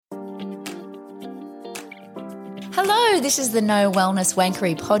Hello, this is the No Wellness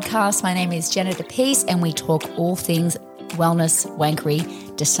Wankery podcast. My name is Jenna DePeace and we talk all things wellness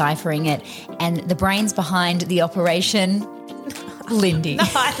wankery, deciphering it, and the brains behind the operation, Lindy. No,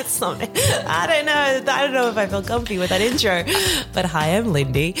 that's not me. I don't know if I feel comfy with that intro. But hi, I'm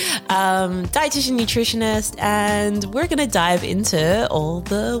Lindy, dietitian, nutritionist, and we're going to dive into all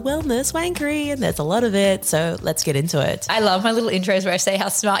the wellness wankery, and there's a lot of it, so let's get into it. I love my little intros where I say how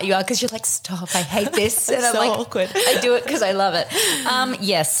smart you are because you're like, stop, I hate this. And I'm so like, awkward. I do it because I love it.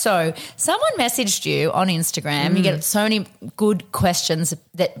 Yes, so someone messaged you on Instagram. You get so many good questions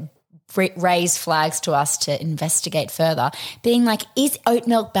that raise flags to us to investigate further, being like, is oat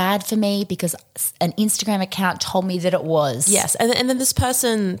milk bad for me? Because an Instagram account told me that it was. Yes, and then this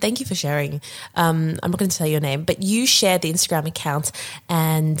person, thank you for sharing. I'm not going to tell your name, but you shared the Instagram account,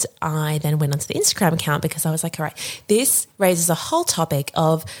 and I then went onto the Instagram account because I was like, all right, this raises a whole topic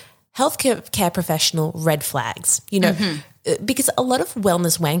of healthcare professional red flags, you know, because a lot of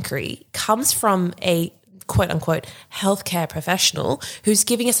wellness wankery comes from a quote unquote healthcare professional who's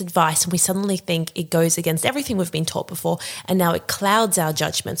giving us advice, and we suddenly think it goes against everything we've been taught before, and now it clouds our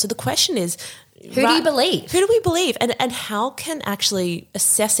judgment. So the question is, who do you believe? Who do we believe? And how can actually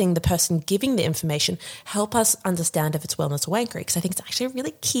assessing the person giving the information help us understand if it's wellness or wankery? Because I think it's actually a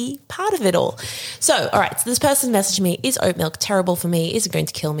really key part of it all. So, all right, so this person messaged me, is oat milk terrible for me? Is it going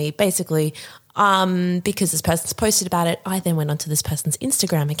to kill me? Basically, because this person's posted about it, I then went onto this person's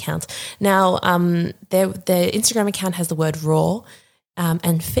Instagram account. Now, their Instagram account has the word raw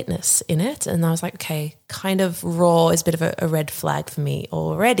and fitness in it. And I was like, okay, kind of raw is a bit of a red flag for me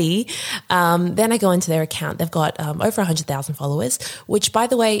already. Then I go into their account. They've got over 100,000 followers, which, by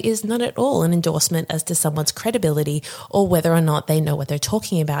the way, is not at all an endorsement as to someone's credibility or whether or not they know what they're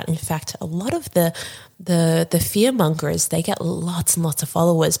talking about. In fact, a lot of the fear mongers, they get lots and lots of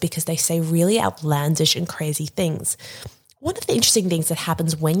followers because they say really outlandish and crazy things. One of the interesting things that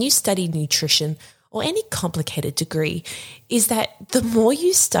happens when you study nutrition or any complicated degree is that the more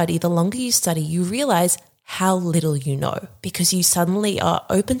you study, the longer you study, you realize how little you know, because you suddenly are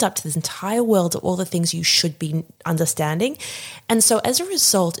opened up to this entire world of all the things you should be understanding. And so as a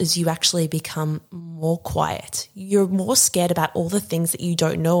result, as you actually become more quiet, you're more scared about all the things that you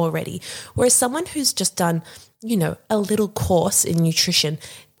don't know already. Whereas someone who's just done, you know, a little course in nutrition,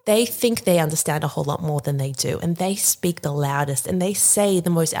 they think they understand a whole lot more than they do, and they speak the loudest and they say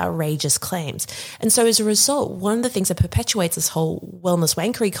the most outrageous claims. And so as a result, one of the things that perpetuates this whole wellness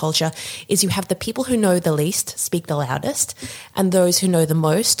wankery culture is you have the people who know the least speak the loudest, and those who know the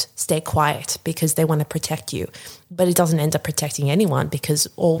most stay quiet because they want to protect you. But it doesn't end up protecting anyone because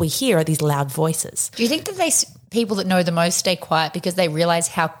all we hear are these loud voices. Do you think that people that know the most stay quiet because they realize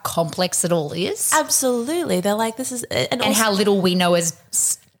how complex it all is? Absolutely. They're like, this is... And how little we know as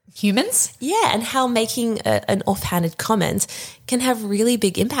humans? Yeah, and how making an offhanded comment can have really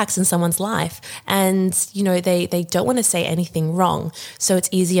big impacts in someone's life. And, you know, they don't want to say anything wrong. So it's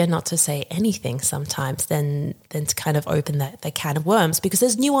easier not to say anything sometimes than to kind of open that can of worms, because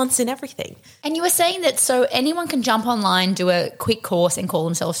there's nuance in everything. And you were saying that so anyone can jump online, do a quick course and call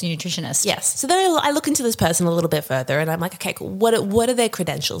themselves a nutritionist. Yes. So then I look into this person a little bit further and I'm like, okay, cool. What are their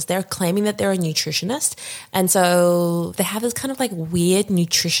credentials? They're claiming that they're a nutritionist. And so they have this kind of like weird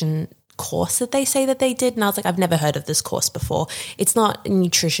nutrition course that they say that they did, and I was like, I've never heard of this course before. It's not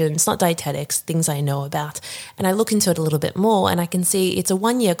nutrition, it's not dietetics, things I know about. And I look into it a little bit more and I can see it's a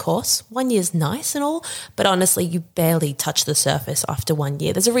 1-year course. 1 year's nice and all, but honestly, you barely touch the surface after 1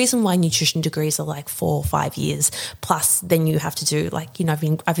 year. There's a reason why nutrition degrees are like 4 or 5 years plus. Then you have to do, like, you know,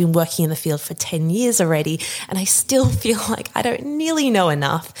 I've been working in the field for 10 years already, and I still feel like I don't nearly know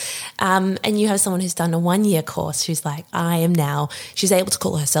enough. And you have someone who's done a 1-year course who's like, she's able to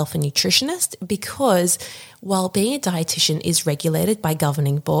call herself a nutritionist because while being a dietitian is regulated by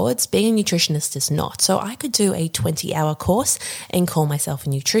governing boards, being a nutritionist is not. So I could do a 20-hour course and call myself a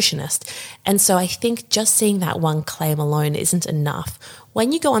nutritionist. And so I think just seeing that one claim alone isn't enough.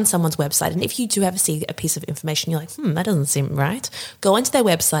 When you go on someone's website, and if you do ever see a piece of information, you're like, that doesn't seem right, go onto their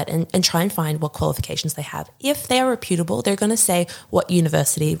website and try and find what qualifications they have. If they are reputable, they're going to say what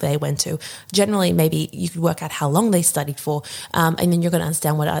university they went to. Generally, maybe you could work out how long they studied for, and then you're going to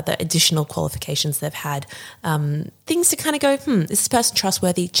understand what other additional qualifications they've had. Things to kind of go, is this person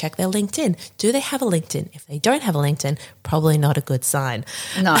trustworthy? Check their LinkedIn. Do they have a LinkedIn? If they don't have a LinkedIn, probably not a good sign.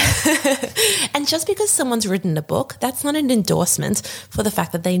 No. And just because someone's written a book, that's not an endorsement for the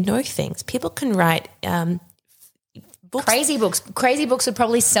fact that they know things. People can write books. Crazy books would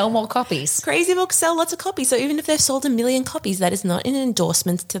probably sell more copies. Crazy books sell lots of copies. So even if they've sold 1 million copies, that is not an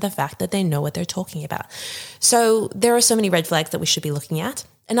endorsement to the fact that they know what they're talking about. So there are so many red flags that we should be looking at.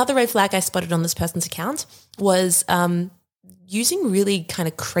 Another red flag I spotted on this person's account was using really kind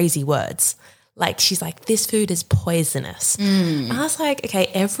of crazy words. Like she's like, this food is poisonous. I was like, okay,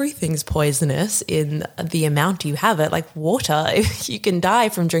 everything's poisonous in the amount you have it. Like water, you can die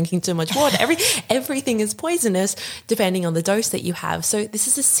from drinking too much water. Everything is poisonous depending on the dose that you have. So this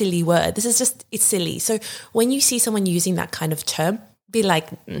is a silly word. It's silly. So when you see someone using that kind of term, be like,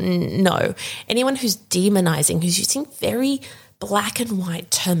 no. Anyone who's demonizing, who's using very black and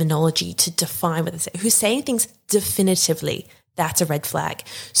white terminology to define what they say, who's saying things definitively, that's a red flag.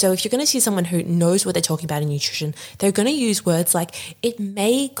 So if you're going to see someone who knows what they're talking about in nutrition, they're going to use words like, it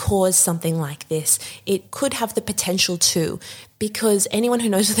may cause something like this. It could have the potential to, because anyone who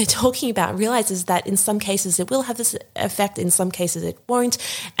knows what they're talking about realizes that in some cases it will have this effect, in some cases it won't.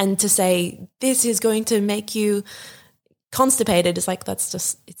 And to say this is going to make you constipated is like,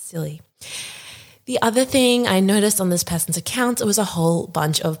 it's silly. The other thing I noticed on this person's account, it was a whole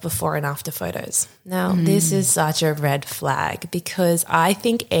bunch of before and after photos. Now, this is such a red flag because I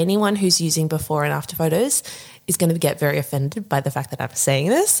think anyone who's using before and after photos is going to get very offended by the fact that I'm saying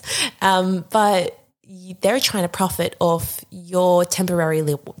this. But they're trying to profit off your temporary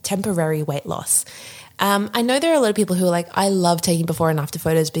weight loss. I know there are a lot of people who are like, I love taking before and after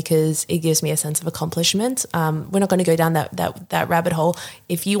photos because it gives me a sense of accomplishment. We're not going to go down that rabbit hole.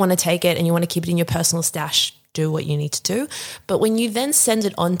 If you want to take it and you want to keep it in your personal stash, do what you need to do. But when you then send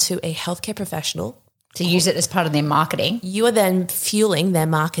it on to a healthcare professional to use it as part of their marketing, you are then fueling their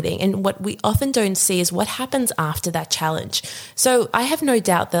marketing. And what we often don't see is what happens after that challenge. So I have no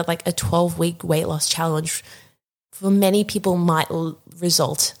doubt that like a 12-week weight loss challenge for many people might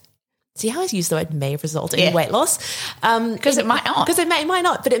result. See how I use the word may result in weight loss? Because it might not. Because it might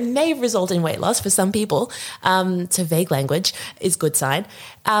not, but it may result in weight loss for some people. So vague language is good sign.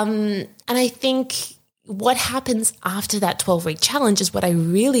 And I think what happens after that 12-week challenge is what I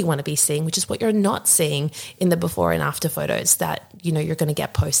really want to be seeing, which is what you're not seeing in the before and after photos that, you're going to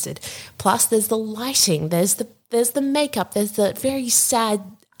get posted. Plus there's the lighting, there's the makeup, there's the very sad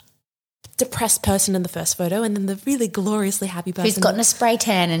depressed person in the first photo and then the really gloriously happy person who's gotten a spray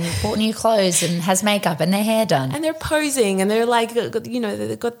tan and bought new clothes and has makeup and their hair done. And they're posing and they're like,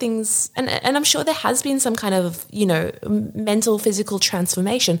 they've got things. And I'm sure there has been some kind of, mental, physical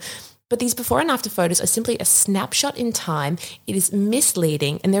transformation. But these before and after photos are simply a snapshot in time. It is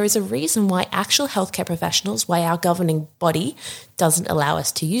misleading. And there is a reason why actual healthcare professionals, why our governing body doesn't allow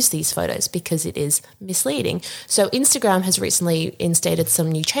us to use these photos, because it is misleading. So Instagram has recently instated some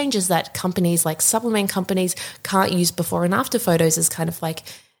new changes that companies like supplement companies can't use before and after photos as kind of like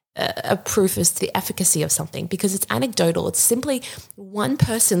a proof as to the efficacy of something, because it's anecdotal. It's simply one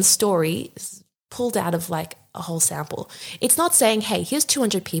person's story pulled out of like a whole sample. It's not saying, hey, here's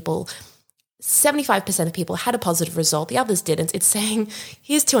 200 people, 75% of people had a positive result, the others didn't. It's saying,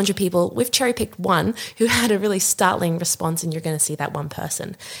 here's 200 people, we've cherry-picked one who had a really startling response, and you're going to see that one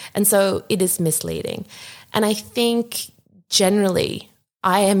person. And so it is misleading. And I think generally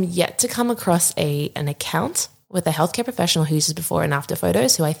I am yet to come across an account with a healthcare professional who uses before and after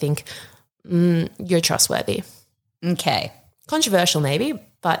photos who I think you're trustworthy. Okay. Controversial maybe,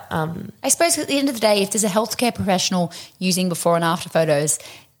 but I suppose at the end of the day, if there's a healthcare professional using before and after photos,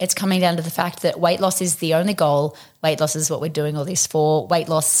 it's coming down to the fact that weight loss is the only goal. Weight loss is what we're doing all this for. Weight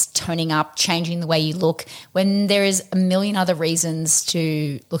loss, toning up, changing the way you look, when there is a million other reasons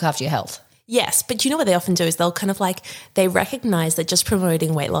to look after your health. Yes, but you know what they often do is they'll kind of like, they recognize that just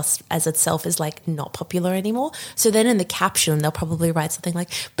promoting weight loss as itself is like not popular anymore. So then in the caption, they'll probably write something like,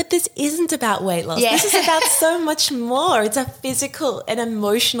 but this isn't about weight loss. Yeah. This is about so much more. It's a physical and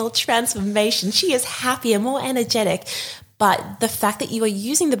emotional transformation. She is happier, more energetic. But the fact that you are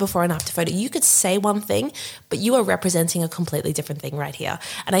using the before and after photo, you could say one thing, but you are representing a completely different thing right here.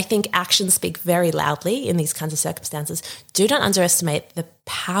 And I think actions speak very loudly in these kinds of circumstances. Do not underestimate the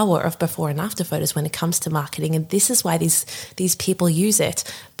power of before and after photos when it comes to marketing. And this is why these people use it.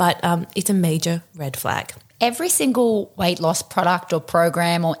 But it's a major red flag. Every single weight loss product or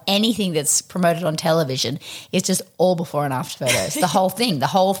program or anything that's promoted on television is just all before and after photos. The whole thing, the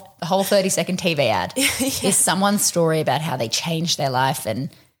whole 30-second TV ad is someone's story about how they changed their life and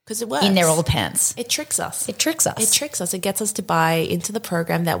because it works. In their old pants. It tricks us. It tricks us. It tricks us. It gets us to buy into the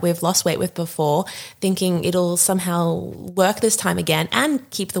program that we've lost weight with before, thinking it'll somehow work this time again and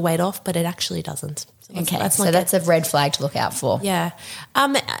keep the weight off, but it actually doesn't. So that's a red flag to look out for. Yeah.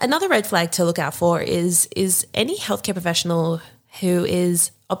 Another red flag to look out for is any healthcare professional who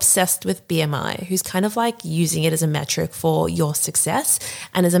is obsessed with BMI, who's kind of like using it as a metric for your success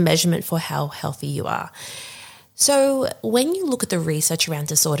and as a measurement for how healthy you are. So when you look at the research around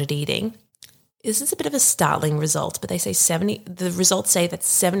disordered eating, this is a bit of a startling result, but they say the results say that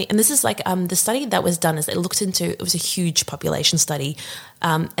 70, and this is like the study that was done is they looked into, it was a huge population study,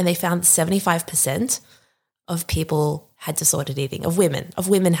 and they found 75% of people had disordered eating, of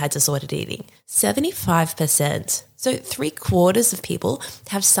women had disordered eating. 75%. So 3/4 of people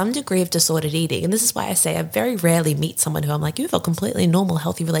have some degree of disordered eating. And this is why I say I very rarely meet someone who I'm like, you have a completely normal,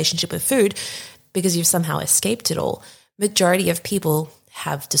 healthy relationship with food because you've somehow escaped it all. Majority of people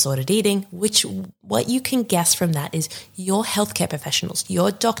have disordered eating, which what you can guess from that is your healthcare professionals,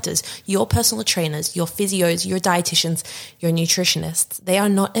 your doctors, your personal trainers, your physios, your dietitians, your nutritionists, they are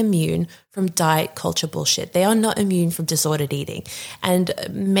not immune from diet culture bullshit. They are not immune from disordered eating. And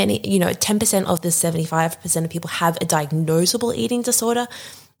many, 10% of the 75% of people have a diagnosable eating disorder,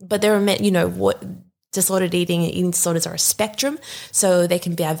 but there are disordered eating disorders are a spectrum, so they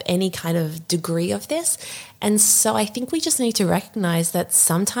can have any kind of degree of this. And so I think we just need to recognize that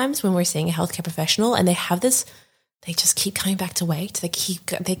sometimes when we're seeing a healthcare professional and they have this, they just keep coming back to weight. They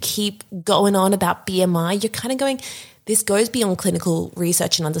keep going on about BMI. You're kind of going, this goes beyond clinical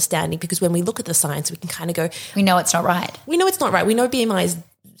research and understanding, because when we look at the science, we can kind of go, we know it's not right. We know it's not right. We know BMI is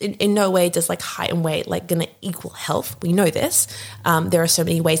in no way does like height and weight like going to equal health. We know this. There are so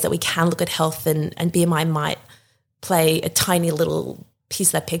many ways that we can look at health, and BMI might play a tiny little piece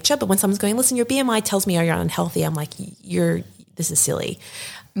of that picture. But when someone's going, listen, your BMI tells me you're unhealthy, I'm like, this is silly.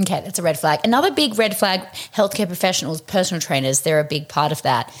 Okay, that's a red flag. Another big red flag, healthcare professionals, personal trainers, they're a big part of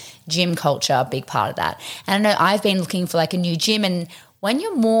that. Gym culture, a big part of that. And I know I've been looking for like a new gym, and when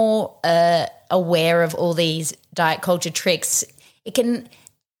you're more aware of all these diet culture tricks, it can –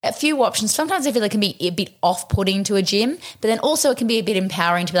 a few options. Sometimes I feel it can be a bit off-putting to a gym, but then also it can be a bit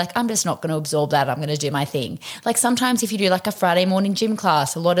empowering to be like, I'm just not going to absorb that. I'm going to do my thing. Like sometimes if you do like a Friday morning gym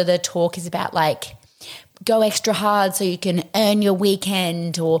class, a lot of the talk is about like go extra hard so you can earn your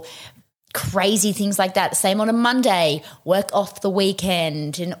weekend, or crazy things like that. Same on a Monday, work off the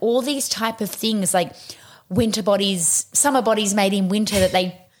weekend, and all these type of things like winter bodies, summer bodies made in winter that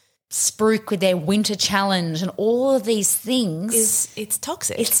they spruik with their winter challenge, and all of these things. It's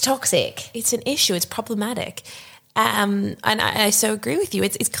toxic. It's toxic. It's an issue. It's problematic. And I so agree with you.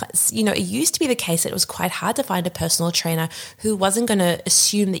 It's it used to be the case that it was quite hard to find a personal trainer who wasn't going to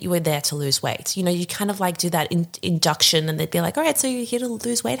assume that you were there to lose weight. You kind of like do that induction, and they'd be like, all right, so you're here to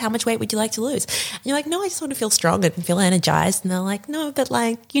lose weight. How much weight would you like to lose? And you're like, no, I just want to feel strong and feel energized. And they're like, no, but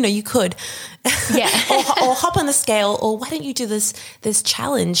like, you could. Yeah. or hop on the scale, or why don't you do this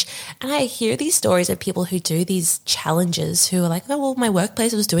challenge? And I hear these stories of people who do these challenges who are like, oh, well, my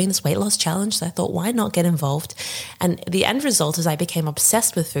workplace was doing this weight loss challenge, so I thought, why not get involved? And the end result is I became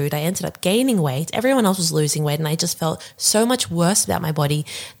obsessed with food. I ended up gaining weight. Everyone else was losing weight, and I just felt so much worse about my body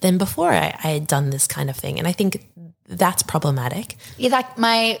than before I had done this kind of thing. And I think that's problematic. Yeah, like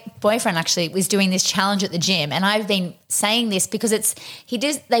my boyfriend actually was doing this challenge at the gym, and I've been saying this because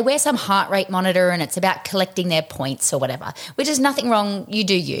they wear some heart rate monitor, and it's about collecting their points or whatever, which is nothing wrong. You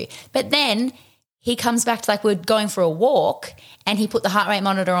do you. But then he comes back to like we're going for a walk, and he put the heart rate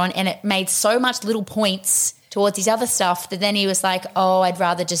monitor on, and it made so much little points towards his other stuff that then he was like, oh, I'd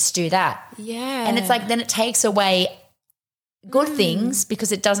rather just do that. Yeah. And it's like then it takes away good things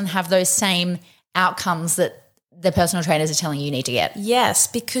because it doesn't have those same outcomes that the personal trainers are telling you need to get. Yes,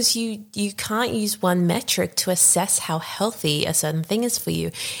 because you can't use one metric to assess how healthy a certain thing is for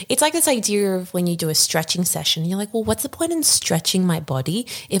you. It's like this idea of when you do a stretching session, you're like, well, what's the point in stretching my body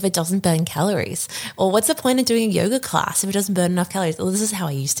if it doesn't burn calories? Or what's the point in doing a yoga class if it doesn't burn enough calories? Well, this is how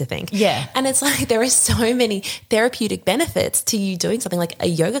I used to think. Yeah. And it's like there are so many therapeutic benefits to you doing something like a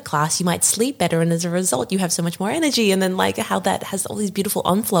yoga class. You might sleep better, and as a result, you have so much more energy, and then like how that has all these beautiful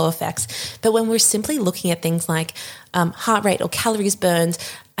on-flow effects. But when we're simply looking at things like heart rate or calories burned,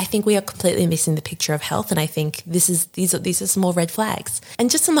 I think we are completely missing the picture of health. And I think these are some more red flags.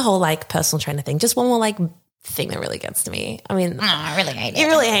 And just on the whole like personal trainer thing, just one more like thing that really gets to me. I mean, I really hate it. You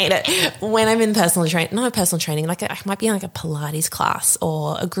really hate it. When I'm in not personal training, like I might be in like a Pilates class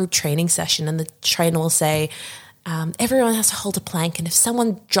or a group training session, and the trainer will say, everyone has to hold a plank, and if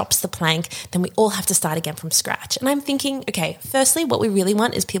someone drops the plank, then we all have to start again from scratch. And I'm thinking, okay, firstly, what we really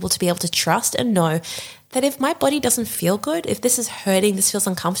want is people to be able to trust and know that if my body doesn't feel good, if this is hurting, this feels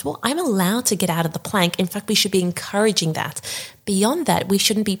uncomfortable, I'm allowed to get out of the plank. In fact, we should be encouraging that. Beyond that, we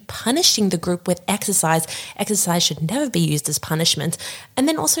shouldn't be punishing the group with exercise. Exercise should never be used as punishment. And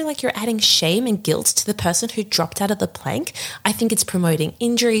then also like you're adding shame and guilt to the person who dropped out of the plank. I think it's promoting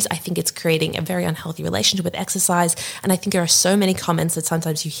injuries. I think it's creating a very unhealthy relationship with exercise. And I think there are so many comments that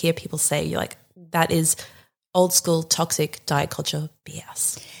sometimes you hear people say, you're like, that is old school toxic diet culture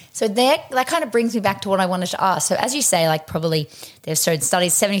BS. So that kind of brings me back to what I wanted to ask. So as you say, like probably they've shown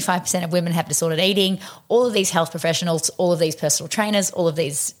studies, 75% of women have disordered eating, all of these health professionals, all of these personal trainers, all of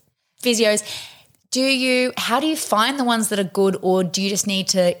these physios. How do you find the ones that are good, or do you just need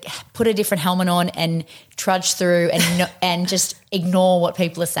to put a different helmet on and trudge through and just ignore what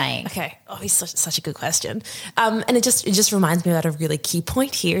people are saying? Okay. Oh, it's such a good question. And it just reminds me about a really key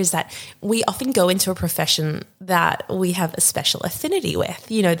point here is that we often go into a profession that we have a special affinity with.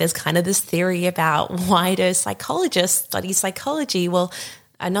 You know, there's kind of this theory about why do psychologists study psychology? Well,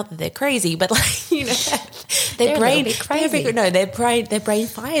 not that they're crazy, but like, you know, their brain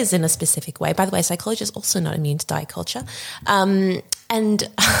fires in a specific way. By the way, psychology is also not immune to diet culture. And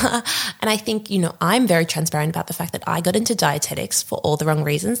I think, you know, I'm very transparent about the fact that I got into dietetics for all the wrong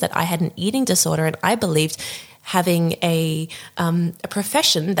reasons, that I had an eating disorder, and I believed having a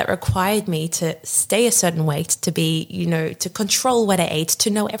profession that required me to stay a certain weight, to be, you know, to control what I ate, to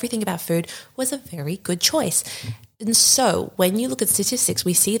know everything about food was a very good choice. And so when you look at statistics,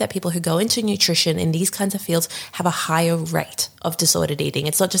 we see that people who go into nutrition in these kinds of fields have a higher rate of disordered eating.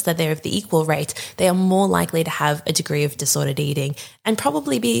 It's not just that they're of the equal rate. They are more likely to have a degree of disordered eating and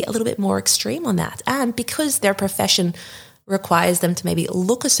probably be a little bit more extreme on that. And because their profession requires them to maybe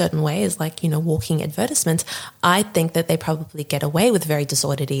look a certain way, as like, you know, walking advertisements, I think that they probably get away with very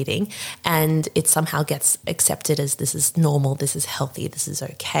disordered eating, and it somehow gets accepted as this is normal, this is healthy, this is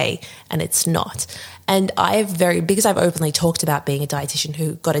okay, and it's not. And because I've openly talked about being a dietitian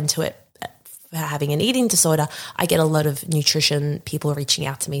who got into it for having an eating disorder, I get a lot of nutrition people reaching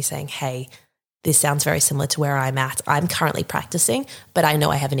out to me saying, hey, this sounds very similar to where I'm at. I'm currently practicing, but I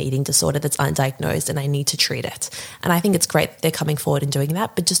know I have an eating disorder that's undiagnosed and I need to treat it. And I think it's great that they're coming forward and doing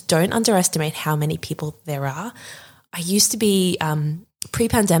that, but just don't underestimate how many people there are. I used to be,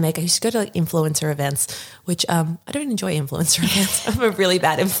 pre-pandemic, I used to go to like influencer events, which I don't enjoy influencer events. I'm a really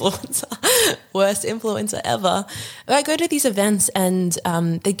bad influencer, worst influencer ever. But I go to these events and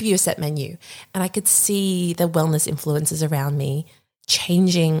they give you a set menu, and I could see the wellness influencers around me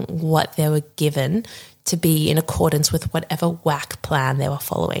changing what they were given to be in accordance with whatever whack plan they were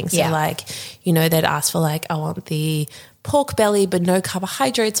following. So like, you know, they'd ask for like, I want the pork belly, but no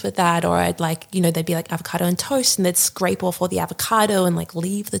carbohydrates with that. Or I'd like, you know, they'd be like avocado and toast, and they'd scrape off all the avocado and like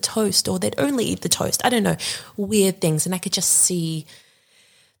leave the toast, or they'd only eat the toast. I don't know, weird things. And I could just see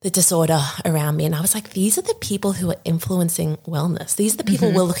the disorder around me. And I was like, these are the people who are influencing wellness. These are the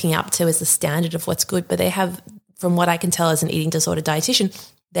people we're looking up to as the standard of what's good, but they have, from what I can tell as an eating disorder dietitian,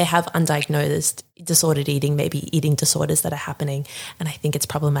 they have undiagnosed disordered eating, maybe eating disorders that are happening. And I think it's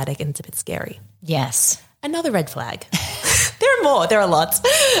problematic and it's a bit scary. Yes. Another red flag. There are more. There are lots.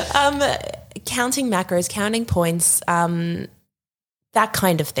 Counting macros, counting points, that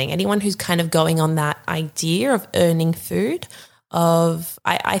kind of thing. Anyone who's kind of going on that idea of earning food,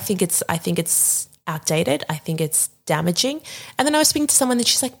 I think it's outdated. I think it's damaging. And then I was speaking to someone and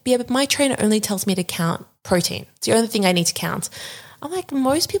she's like, yeah, but my trainer only tells me to count protein. It's the only thing I need to count. I'm like,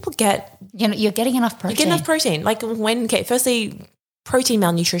 most people get... You know, you're getting enough protein. You get enough protein. Like firstly, protein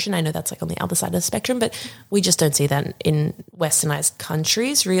malnutrition, I know that's like on the other side of the spectrum, but we just don't see that in westernized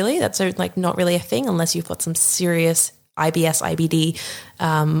countries, really. That's like not really a thing unless you've got some serious IBS, IBD,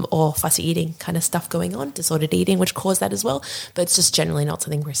 or fussy eating kind of stuff going on, disordered eating, which cause that as well. But it's just generally not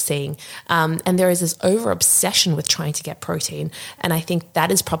something we're seeing. And there is this over-obsession with trying to get protein. And I think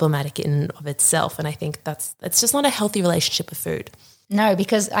that is problematic in and of itself. And I think that's just not a healthy relationship with food. No,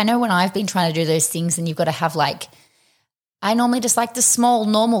 because I know when I've been trying to do those things and you've got to have like, I normally just like the small,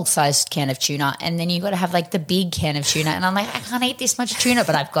 normal-sized can of tuna, and then you've got to have like the big can of tuna. And I'm like, I can't eat this much tuna,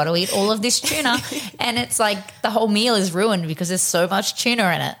 but I've got to eat all of this tuna. And it's like the whole meal is ruined because there's so much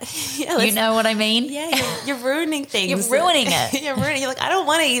tuna in it. Yeah, you know what I mean? Yeah, you're ruining things. You're ruining it. You're like, I don't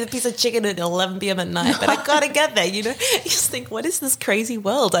want to eat a piece of chicken at 11 p.m. at night, but I've got to get there, you know? You just think, what is this crazy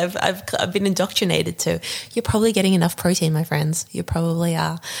world I've been indoctrinated to? You're probably getting enough protein, my friends. You probably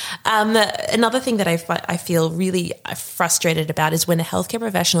are. Another thing that I feel really frustrated about is when a healthcare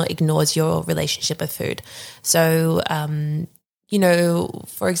professional ignores your relationship with food. So, you know,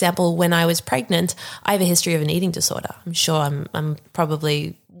 for example, when I was pregnant, I have a history of an eating disorder. I'm sure I'm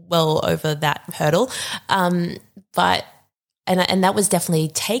probably well over that hurdle. But And that was definitely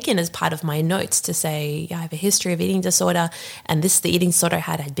taken as part of my notes to say, yeah, I have a history of eating disorder, and the eating disorder I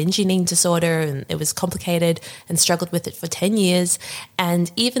had binge eating disorder, and it was complicated and struggled with it for 10 years.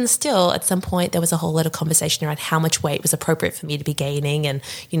 And even still, at some point, there was a whole lot of conversation around how much weight was appropriate for me to be gaining, and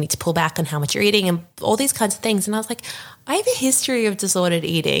you need to pull back on how much you're eating and all these kinds of things. And I was like, I have a history of disordered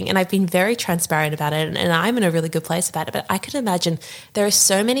eating, and I've been very transparent about it, and I'm in a really good place about it. But I could imagine there are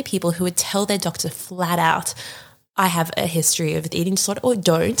so many people who would tell their doctor flat out, I have a history of eating disorder, or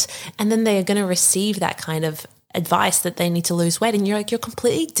don't, and then they're going to receive that kind of advice that they need to lose weight, and you're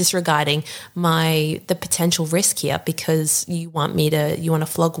completely disregarding the potential risk here because you want to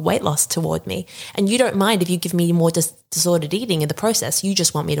flog weight loss toward me, and you don't mind if you give me more disordered eating in the process. You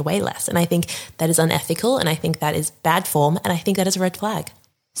just want me to weigh less, and I think that is unethical, and I think that is bad form, and I think that is a red flag.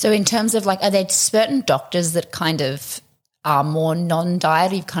 So in terms of are there certain doctors that kind of are more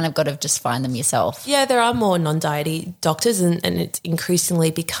non-diet? You've kind of got to just find them yourself. Yeah, there are more non-diety doctors, and it's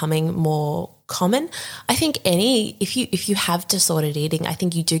increasingly becoming more common. I think if you have disordered eating, I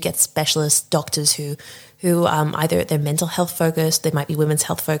think you do get specialist doctors who either they're mental health focused, they might be women's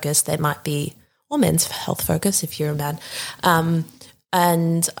health focused, they might be or men's health focused if you're a man,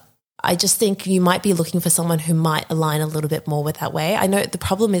 and I just think you might be looking for someone who might align a little bit more with that way. I know the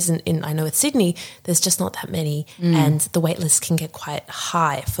problem isn't I know with Sydney, there's just not that many, and the wait list can get quite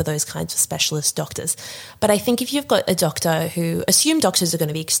high for those kinds of specialist doctors. But I think if you've got a doctor who, assume doctors are going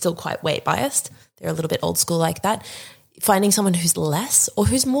to be still quite weight biased, they're a little bit old school like that, finding someone who's less or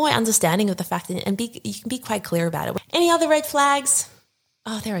who's more understanding of the fact, and you can be quite clear about it. Any other red flags?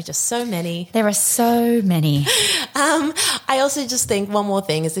 Oh, there are just so many. There are so many. I also just think one more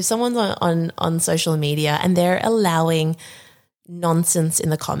thing is if someone's on social media and they're allowing nonsense in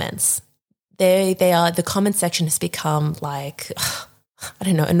the comments, the comment section has become like, I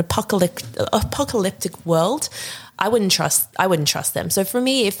don't know, an apocalyptic world. I wouldn't trust them. So for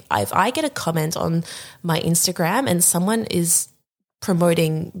me, if I get a comment on my Instagram and someone is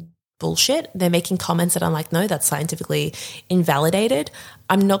promoting bullshit, they're making comments that I'm like, no, that's scientifically invalidated,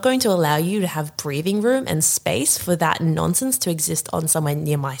 I'm not going to allow you to have breathing room and space for that nonsense to exist on somewhere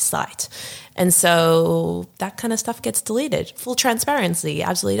near my site. And so that kind of stuff gets deleted. Full transparency,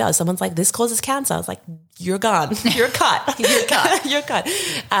 absolutely does. Someone's like, this causes cancer. I was like, you're gone. You're cut. You're cut. You're cut.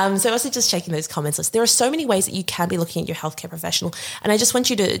 So also just checking those comments lists. There are so many ways that you can be looking at your healthcare professional. And I just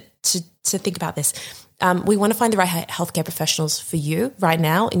want you to think about this. We want to find the right healthcare professionals for you right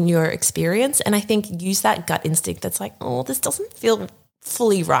now in your experience. And I think use that gut instinct that's like, oh, this doesn't feel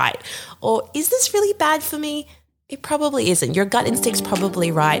fully right. Or is this really bad for me? It probably isn't. Your gut instinct's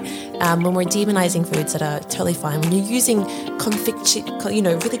probably right. When we're demonizing foods that are totally fine, when you're using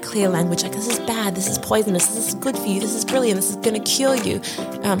really clear language like this is bad, this is poisonous, this is good for you, this is brilliant, this is going to cure you.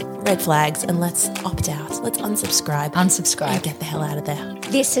 Red flags, and let's opt out. Let's unsubscribe. And get the hell out of there.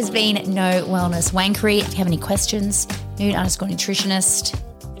 This has been No Wellness Wankery. If you have any questions, nude_nutritionist,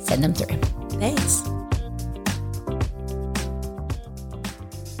 send them through. Thanks.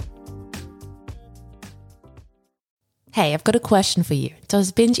 Hey, I've got a question for you.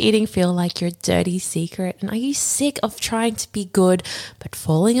 Does binge eating feel like your dirty secret? And are you sick of trying to be good, but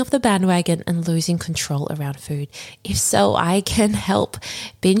falling off the bandwagon and losing control around food? If so, I can help.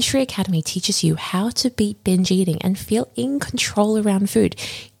 Binge Free Academy teaches you how to beat binge eating and feel in control around food,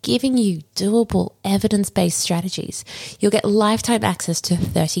 giving you doable, evidence-based strategies. You'll get lifetime access to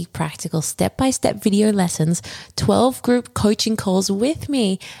 30 practical step-by-step video lessons, 12 group coaching calls with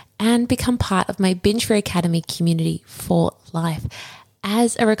me, and become part of my Binge Free Academy community for life.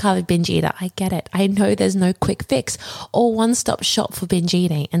 As a recovered binge eater, I get it. I know there's no quick fix or one-stop shop for binge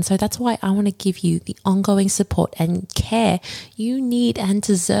eating. And so that's why I want to give you the ongoing support and care you need and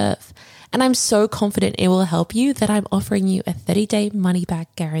deserve. And I'm so confident it will help you that I'm offering you a 30-day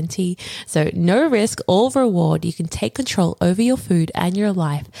money-back guarantee. So no risk or reward. You can take control over your food and your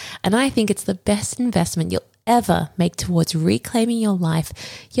life. And I think it's the best investment you'll ever make towards reclaiming your life,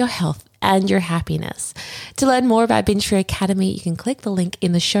 your health, and your happiness. To learn more about Binge Free Academy, you can click the link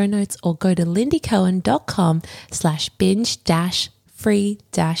in the show notes or go to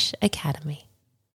lindycohen.com/binge-free-academy.